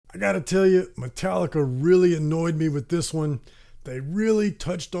I gotta tell you, Metallica really annoyed me with this one. They really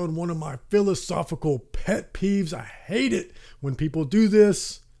touched on one of my philosophical pet peeves. I hate it when people do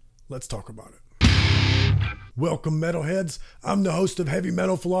this. Let's talk about it. Welcome, metalheads. I'm the host of Heavy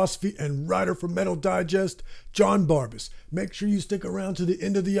Metal Philosophy and writer for Metal Digest, John Barbas. Make sure you stick around to the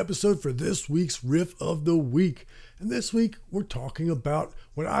end of the episode for this week's Riff of the Week. And this week, we're talking about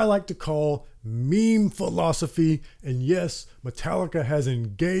what I like to call meme philosophy. And yes, Metallica has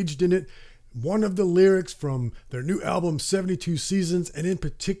engaged in it. One of the lyrics from their new album, 72 Seasons, and in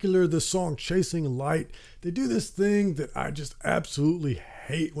particular, the song Chasing Light, they do this thing that I just absolutely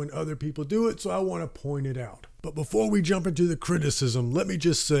hate when other people do it, so I want to point it out. But before we jump into the criticism, let me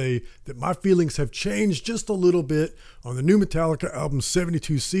just say that my feelings have changed just a little bit on the new Metallica album,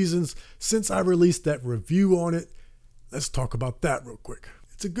 72 Seasons, since I released that review on it. Let's talk about that real quick.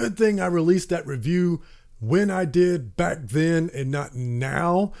 It's a good thing I released that review when I did back then and not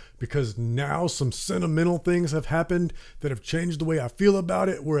now, because now some sentimental things have happened that have changed the way I feel about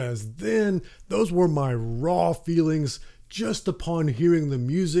it, whereas then those were my raw feelings just upon hearing the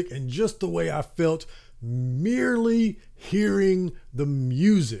music and just the way I felt merely hearing the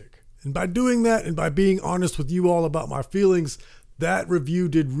music. And by doing that and by being honest with you all about my feelings, that review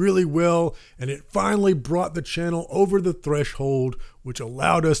did really well, and it finally brought the channel over the threshold, which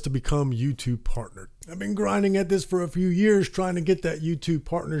allowed us to become YouTube partnered. I've been grinding at this for a few years trying to get that YouTube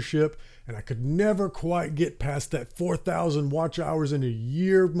partnership, and I could never quite get past that 4,000 watch hours in a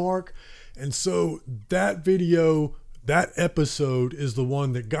year mark. And so that video, that episode is the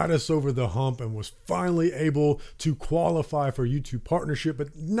one that got us over the hump and was finally able to qualify for YouTube partnership.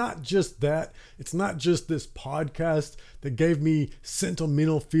 But not just that, it's not just this podcast that gave me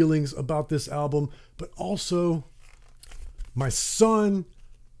sentimental feelings about this album, but also my son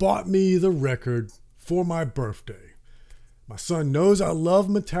bought me the record for my birthday. My son knows I love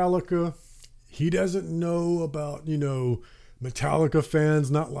Metallica. He doesn't know about, Metallica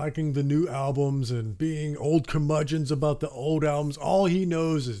fans not liking the new albums and being old curmudgeons about the old albums. All he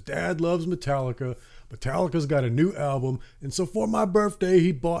knows is Dad loves Metallica. Metallica's got a new album. And so for my birthday,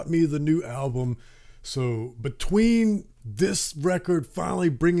 he bought me the new album. So between this record finally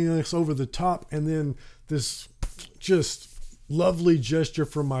bringing us over the top and then this just lovely gesture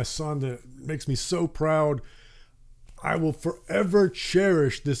from my son that makes me so proud, I will forever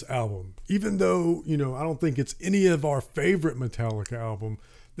cherish this album. Even though, I don't think it's any of our favorite Metallica album,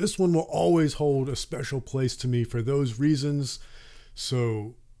 this one will always hold a special place to me for those reasons.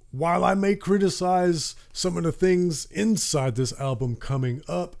 So while I may criticize some of the things inside this album coming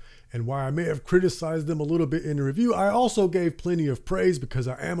up, and why I may have criticized them a little bit in the review, I also gave plenty of praise because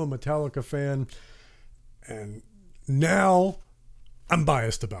I am a Metallica fan. And now I'm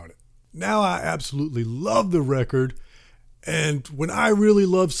biased about it. Now I absolutely love the record. And when I really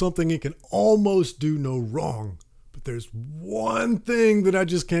love something, it can almost do no wrong. But there's one thing that I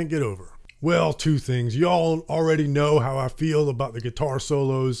just can't get over. Well, two things. Y'all already know how I feel about the guitar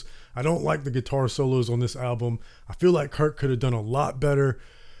solos. I don't like the guitar solos on this album. I feel like Kurt could have done a lot better.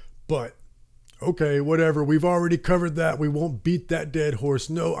 But okay, whatever. We've already covered that. We won't beat that dead horse.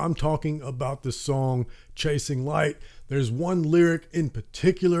 No, I'm talking about the song Chasing Light. There's one lyric in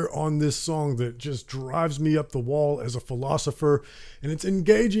particular on this song that just drives me up the wall as a philosopher, and it's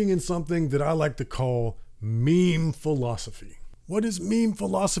engaging in something that I like to call meme philosophy. What is meme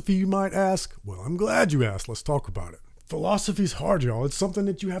philosophy, you might ask? Well, I'm glad you asked. Let's talk about it. Philosophy's hard, y'all. It's something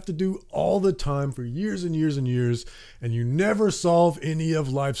that you have to do all the time for years and years and years, and you never solve any of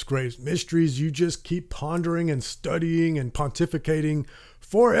life's great mysteries. You just keep pondering and studying and pontificating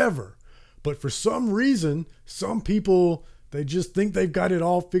forever. But for some reason, some people, they just think they've got it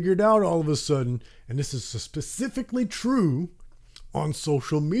all figured out all of a sudden. And this is specifically true on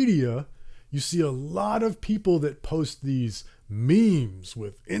social media. You see a lot of people that post these memes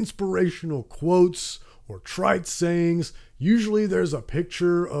with inspirational quotes or trite sayings. Usually there's a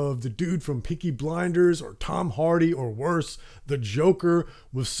picture of the dude from Peaky Blinders or Tom Hardy, or worse, the Joker,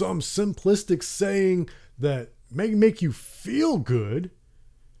 with some simplistic saying that may make you feel good.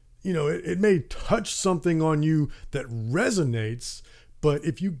 It may touch something on you that resonates, but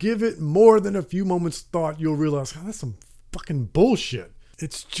if you give it more than a few moments thought, you'll realize, that's some fucking bullshit.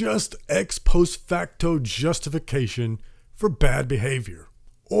 It's just ex post facto justification for bad behavior,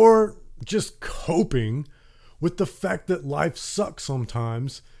 or just coping with the fact that life sucks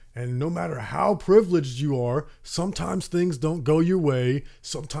sometimes. And no matter how privileged you are, sometimes things don't go your way.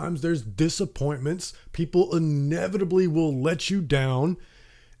 Sometimes there's disappointments. People inevitably will let you down.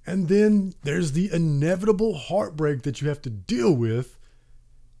 And then there's the inevitable heartbreak that you have to deal with.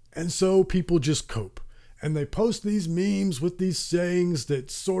 And so people just cope. And they post these memes with these sayings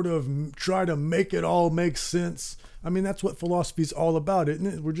that sort of try to make it all make sense. I mean, that's what philosophy is all about, isn't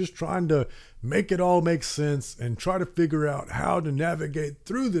it? We're just trying to make it all make sense and try to figure out how to navigate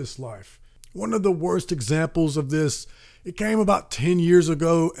through this life. One of the worst examples of this, it came about 10 years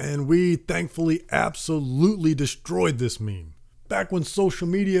ago, and we thankfully absolutely destroyed this meme. Back when social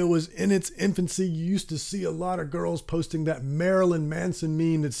media was in its infancy, you used to see a lot of girls posting that Marilyn Manson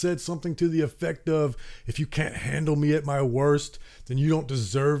meme that said something to the effect of, if you can't handle me at my worst, then you don't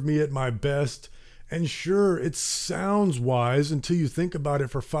deserve me at my best. And sure, it sounds wise until you think about it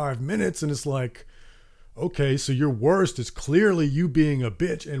for 5 minutes and it's like, okay, so your worst is clearly you being a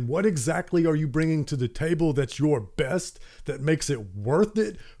bitch. And what exactly are you bringing to the table that's your best, that makes it worth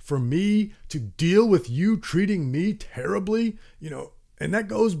it for me to deal with you treating me terribly? And that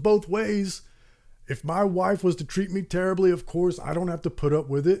goes both ways. If my wife was to treat me terribly, of course, I don't have to put up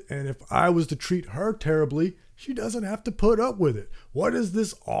with it. And if I was to treat her terribly, she doesn't have to put up with it. What is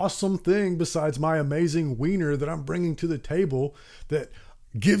this awesome thing besides my amazing wiener that I'm bringing to the table that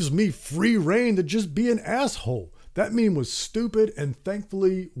gives me free reign to just be an asshole? That meme was stupid, and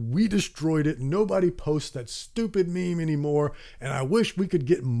thankfully we destroyed it. Nobody posts that stupid meme anymore, and I wish we could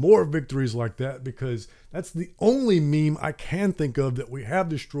get more victories like that, because that's the only meme I can think of that we have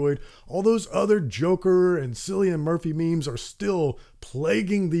destroyed. All those other Joker and Cillian Murphy memes are still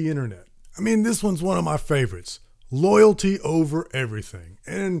plaguing the internet. I mean, this one's one of my favorites. Loyalty over everything.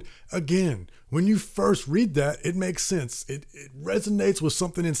 And again, when you first read that, it makes sense. It resonates with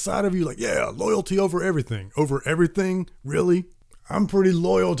something inside of you, like, yeah, loyalty over everything. Over everything? Really? I'm pretty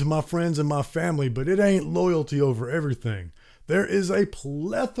loyal to my friends and my family, but it ain't loyalty over everything. There is a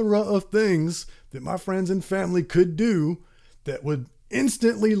plethora of things that my friends and family could do that would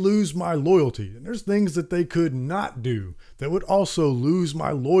instantly lose my loyalty. And there's things that they could not do that would also lose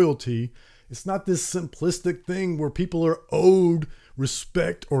my loyalty. It's not this simplistic thing where people are owed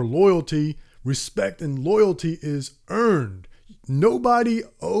respect or loyalty. Respect and loyalty is earned. Nobody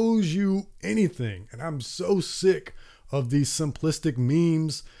owes you anything. And I'm so sick of these simplistic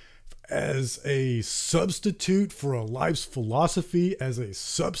memes as a substitute for a life's philosophy, as a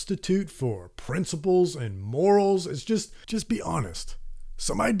substitute for principles and morals. It's just be honest.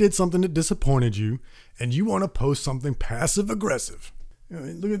 Somebody did something that disappointed you, and you want to post something passive aggressive.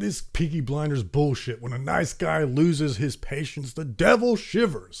 Look at this Peaky Blinders bullshit. When a nice guy loses his patience, the devil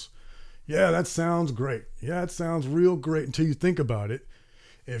shivers. Yeah, that sounds great. Yeah, it sounds real great until you think about it.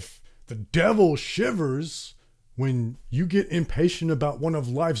 If the devil shivers when you get impatient about one of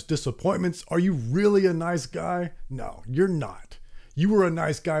life's disappointments, are you really a nice guy? No, you're not. You were a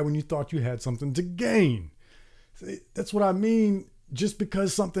nice guy when you thought you had something to gain. See, that's what I mean. Just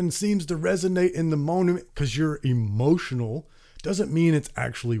because something seems to resonate in the moment because you're emotional doesn't mean it's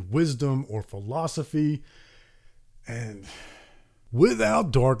actually wisdom or philosophy. And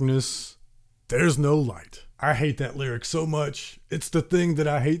without darkness, there's no light. I hate that lyric so much. It's the thing that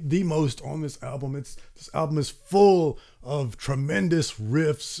I hate the most on this album. This album is full of tremendous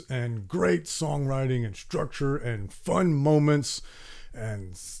riffs and great songwriting and structure and fun moments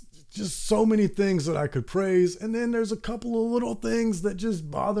and just so many things that I could praise. And then there's a couple of little things that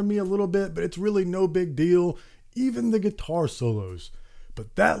just bother me a little bit, but it's really no big deal. Even the guitar solos.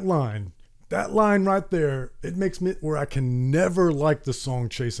 But that line right there, it makes me where I can never like the song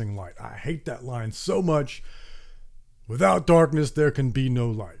Chasing Light. I hate that line so much. Without darkness, there can be no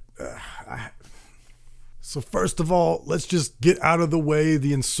light. So first of all, let's just get out of the way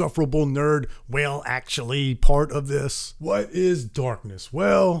the insufferable nerd, well, actually, part of this. What is darkness?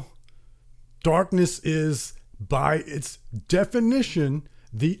 Well, darkness is, by its definition,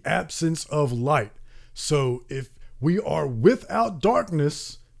 the absence of light. So if we are without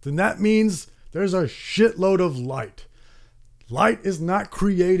darkness, then that means there's a shitload of light. Light is not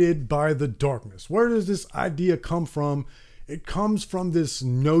created by the darkness. Where does this idea come from? It comes from this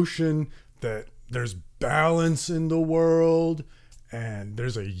notion that there's balance in the world, and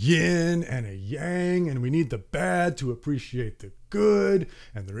there's a yin and a yang, and we need the bad to appreciate the good,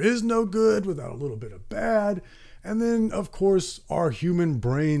 and there is no good without a little bit of bad. And then, of course, our human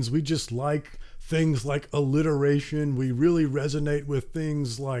brains, we just like things like alliteration. We really resonate with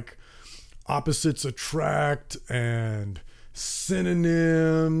things like opposites attract and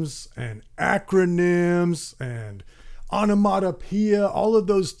synonyms and acronyms and onomatopoeia. All of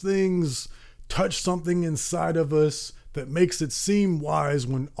those things touch something inside of us that makes it seem wise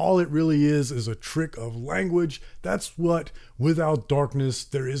when all it really is a trick of language. That's what without darkness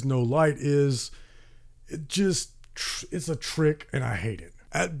there is no light is. It's a trick, and I hate it.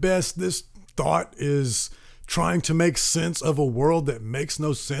 At best, this thought is trying to make sense of a world that makes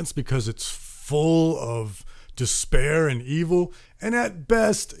no sense because it's full of despair and evil. And at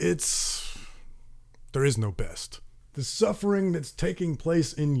best, there is no best. The suffering that's taking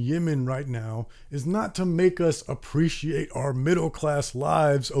place in Yemen right now is not to make us appreciate our middle-class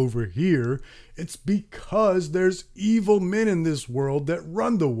lives over here. It's because there's evil men in this world that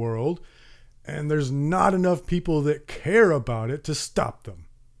run the world, and there's not enough people that care about it to stop them.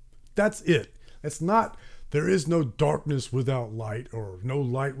 That's it. It's not, there is no darkness without light, or no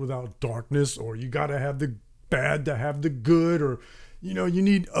light without darkness, or you got to have the bad to have the good, or you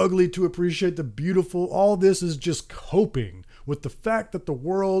need ugly to appreciate the beautiful. All this is just coping with the fact that the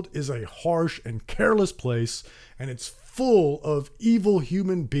world is a harsh and careless place, and it's full of evil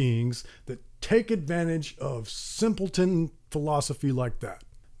human beings that take advantage of simpleton philosophy like that.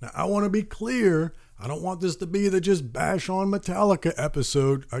 Now, I want to be clear. I don't want this to be the just bash on Metallica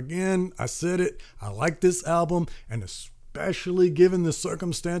episode. Again, I said it. I like this album, and especially given the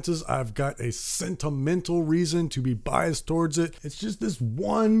circumstances, I've got a sentimental reason to be biased towards it. It's just this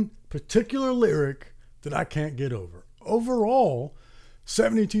one particular lyric that I can't get over. Overall,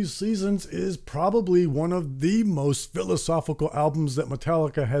 72 Seasons is probably one of the most philosophical albums that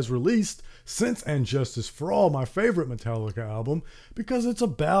Metallica has released since And Justice for All, my favorite Metallica album, because it's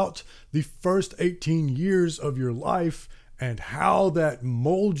about the first 18 years of your life and how that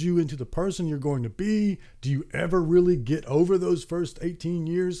molds you into the person you're going to be. Do you ever really get over those first 18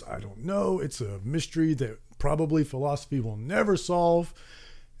 years? I don't know. It's a mystery that probably philosophy will never solve.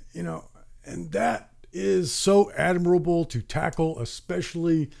 And that is so admirable to tackle,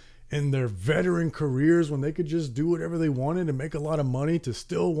 especially in their veteran careers when they could just do whatever they wanted and make a lot of money, to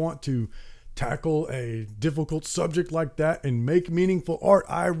still want to tackle a difficult subject like that and make meaningful art.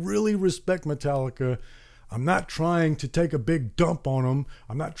 I really respect Metallica. I'm not trying to take a big dump on them.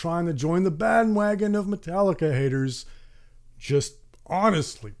 I'm not trying to join the bandwagon of Metallica haters. Just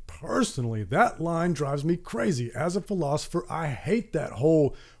honestly, personally, that line drives me crazy. As a philosopher, I hate that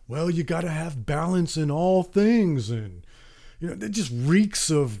whole, well, you got to have balance in all things. And, it just reeks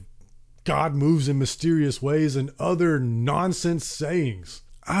of God moves in mysterious ways and other nonsense sayings.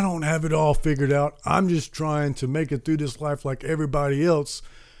 I don't have it all figured out. I'm just trying to make it through this life like everybody else.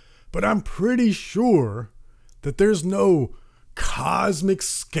 But I'm pretty sure that there's no cosmic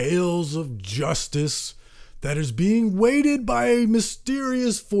scales of justice that is being weighted by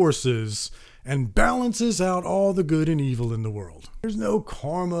mysterious forces and balances out all the good and evil in the world. There's no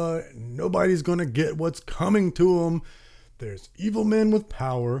karma. Nobody's going to get what's coming to them. There's evil men with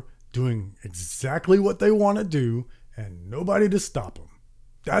power doing exactly what they want to do and nobody to stop them.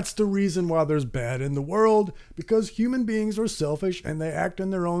 That's the reason why there's bad in the world, because human beings are selfish and they act in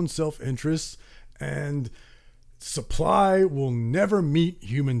their own self-interests, and supply will never meet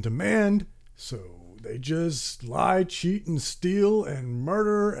human demand, so they just lie, cheat, and steal and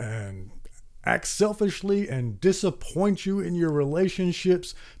murder and act selfishly and disappoint you in your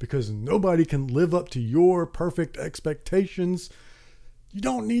relationships because nobody can live up to your perfect expectations. You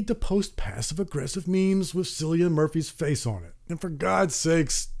don't need to post passive-aggressive memes with Cillian Murphy's face on it. And for God's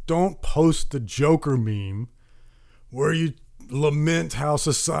sakes, don't post the Joker meme where you lament how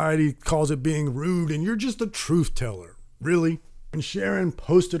society calls it being rude and you're just a truth teller. Really? When Sharon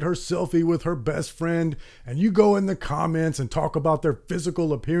posted her selfie with her best friend and you go in the comments and talk about their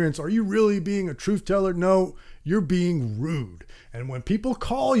physical appearance, are you really being a truth teller? No, you're being rude. And when people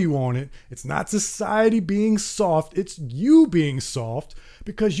call you on it, it's not society being soft, it's you being soft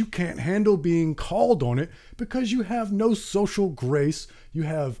because you can't handle being called on it, because you have no social grace, you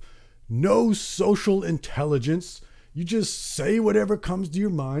have no social intelligence. You just say whatever comes to your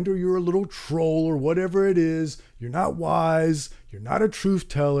mind, or you're a little troll or whatever it is. You're not wise. You're not a truth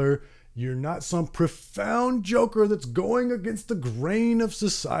teller. You're not some profound joker that's going against the grain of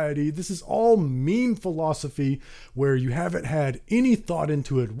society. This is all meme philosophy where you haven't had any thought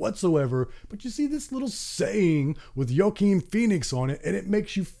into it whatsoever, but you see this little saying with Joaquin Phoenix on it and it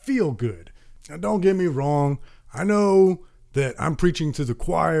makes you feel good. Now, don't get me wrong. I know that I'm preaching to the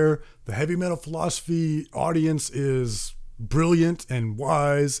choir. The heavy metal philosophy audience is brilliant and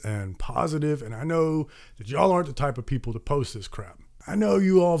wise and positive, and I know that y'all aren't the type of people to post this crap. I know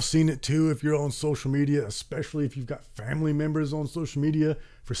you all have seen it too if you're on social media, especially if you've got family members on social media.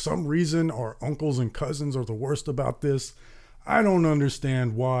 For some reason, our uncles and cousins are the worst about this. I don't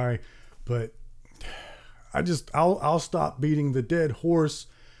understand why, but I'll stop beating the dead horse.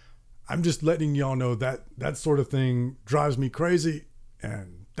 I'm just letting y'all know that that sort of thing drives me crazy,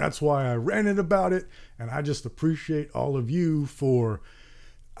 and that's why I ranted about it. And I just appreciate all of you for,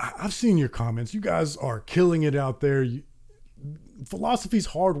 I've seen your comments. You guys are killing it out there. Philosophy's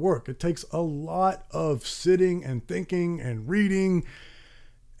hard work. It takes a lot of sitting and thinking and reading.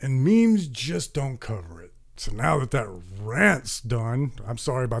 And memes just don't cover it. So now that that rant's done, I'm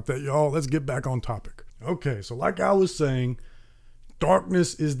sorry about that, y'all. Let's get back on topic. Okay, so like I was saying,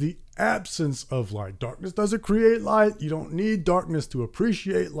 darkness is the absence of light. Darkness doesn't create light. You don't need darkness to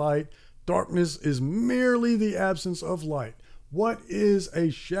appreciate light. Darkness is merely the absence of light. What is a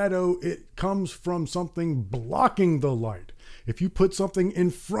shadow? It comes from something blocking the light. If you put something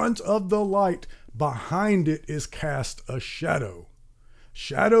in front of the light, behind it is cast a shadow.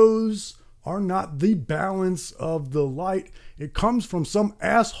 Shadows are not the balance of the light. It comes from some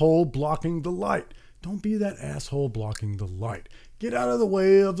asshole blocking the light. Don't be that asshole blocking the light. Get out of the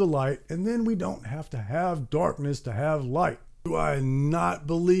way of the light, and then we don't have to have darkness to have light. Do I not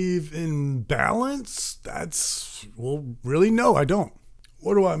believe in balance? Well, really, no, I don't.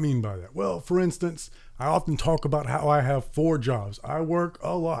 What do I mean by that? Well, for instance, I often talk about how I have 4 jobs. I work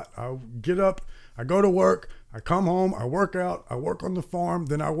a lot. I get up, I go to work, I come home, I work out, I work on the farm,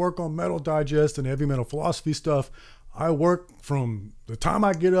 then I work on Metal Digest and Heavy Metal Philosophy stuff. I work from the time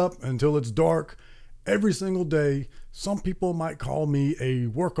I get up until it's dark every single day. Some people might call me a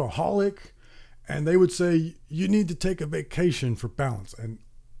workaholic, and they would say, you need to take a vacation for balance. And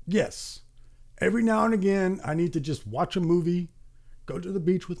yes, every now and again, I need to just watch a movie, go to the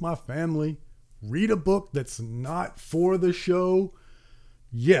beach with my family, read a book that's not for the show.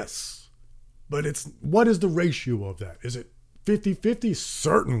 Yes, but what is the ratio of that? Is it 50-50?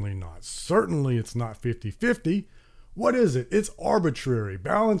 Certainly not. Certainly it's not 50-50. What is it? It's arbitrary.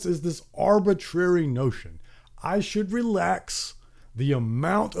 Balance is this arbitrary notion. I should relax the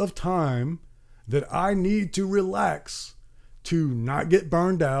amount of time that I need to relax to not get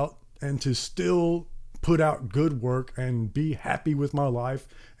burned out and to still put out good work and be happy with my life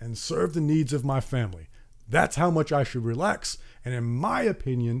and serve the needs of my family. That's how much I should relax. And in my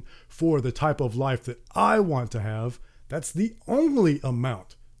opinion, for the type of life that I want to have, that's the only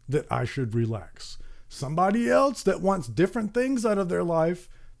amount that I should relax. Somebody else that wants different things out of their life,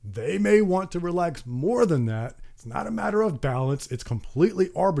 they may want to relax more than that. It's not a matter of balance. It's completely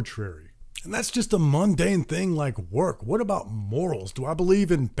arbitrary. And that's just a mundane thing like work. What about morals? Do I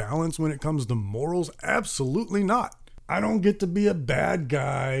believe in balance when it comes to morals? Absolutely not. I don't get to be a bad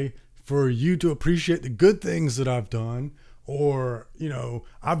guy for you to appreciate the good things that I've done, or,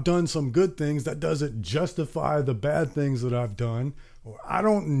 I've done some good things. That doesn't justify the bad things that I've done. Or I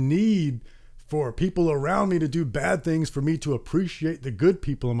don't need for people around me to do bad things for me to appreciate the good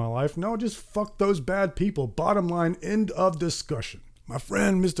people in my life. No, just fuck those bad people. Bottom line, end of discussion. My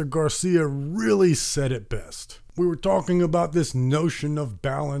friend Mr. Garcia really said it best. We were talking about this notion of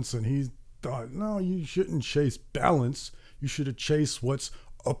balance, and he thought, no, you shouldn't chase balance. You should chase what's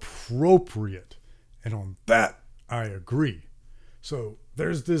appropriate. And on that, I agree. So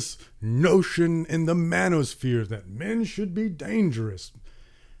there's this notion in the manosphere that men should be dangerous.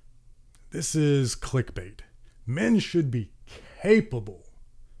 This is clickbait. Men should be capable,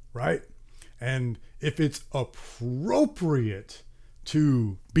 right? And if it's appropriate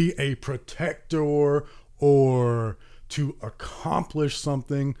to be a protector or to accomplish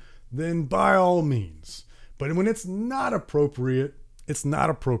something, then by all means. But when it's not appropriate, it's not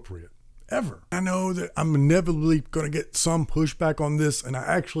appropriate. Ever. I know that I'm inevitably going to get some pushback on this, and I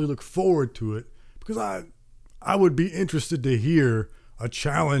actually look forward to it because I would be interested to hear a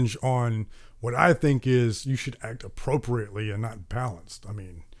challenge on what I think is you should act appropriately and not balanced. I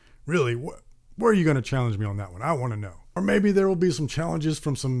mean, really, where are you going to challenge me on that one? I want to know. Or maybe there will be some challenges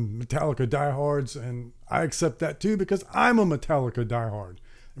from some Metallica diehards, and I accept that too because I'm a Metallica diehard.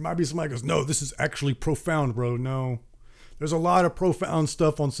 There might be somebody who goes, no, this is actually profound, bro. No. There's a lot of profound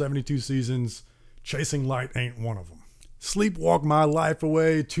stuff on 72 Seasons. Chasing Light ain't one of them. Sleepwalk My Life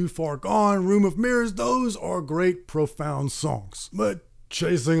Away, Too Far Gone, Room of Mirrors, those are great, profound songs. But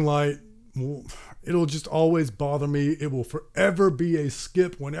Chasing Light, it'll just always bother me. It will forever be a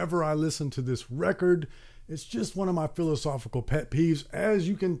skip whenever I listen to this record. It's just one of my philosophical pet peeves, as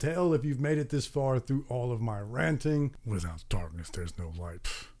you can tell if you've made it this far through all of my ranting. Without darkness, there's no light.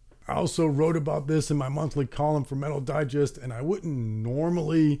 I also wrote about this in my monthly column for Metal Digest, and I wouldn't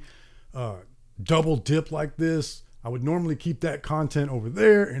normally double dip like this. I would normally keep that content over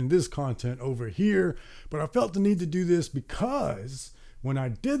there and this content over here, but I felt the need to do this because when I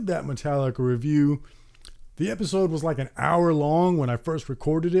did that Metallica review, the episode was like an hour long when I first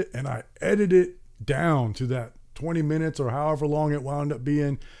recorded it, and I edited it down to that 20 minutes or however long it wound up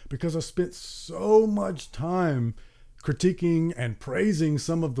being because I spent so much time critiquing and praising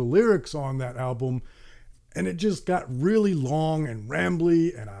some of the lyrics on that album, and it just got really long and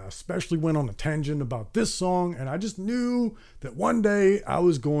rambly, and I especially went on a tangent about this song, and I just knew that one day I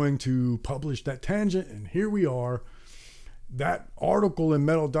was going to publish that tangent, and here we are. That article in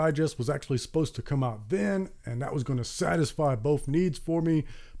Metal Digest was actually supposed to come out then, and that was going to satisfy both needs for me,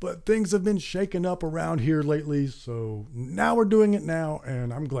 but things have been shaken up around here lately, so now we're doing it now,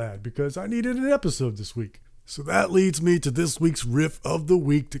 and I'm glad because I needed an episode this week. So that leads me to this week's riff of the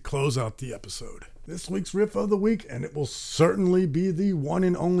week to close out the episode. This week's riff of the week, and it will certainly be the one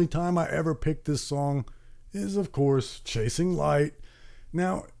and only time I ever pick this song, is of course Chasing Light.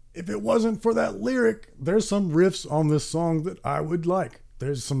 Now, if it wasn't for that lyric, there's some riffs on this song that I would like.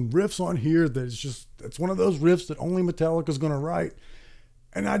 There's some riffs on here that's one of those riffs that only Metallica's going to write.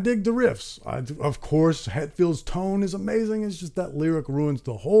 And I dig the riffs. Of course, Hetfield's tone is amazing. It's just that lyric ruins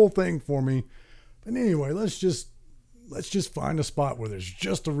the whole thing for me. But anyway, let's just find a spot where there's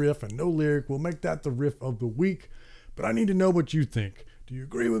just a riff and no lyric. We'll make that the riff of the week. But I need to know what you think. Do you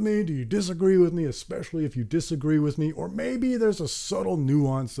agree with me? Do you disagree with me? Especially if you disagree with me. Or maybe there's a subtle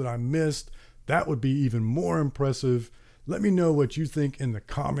nuance that I missed. That would be even more impressive. Let me know what you think in the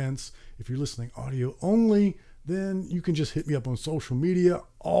comments. If you're listening audio only, then you can just hit me up on social media.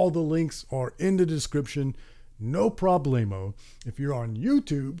 All the links are in the description. No problemo. If you're on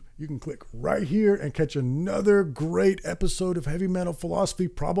YouTube, you can click right here and catch another great episode of Heavy Metal Philosophy,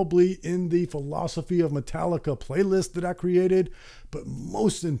 probably in the Philosophy of Metallica playlist that I created. But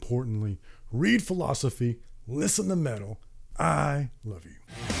most importantly, read philosophy, listen to metal. I love you.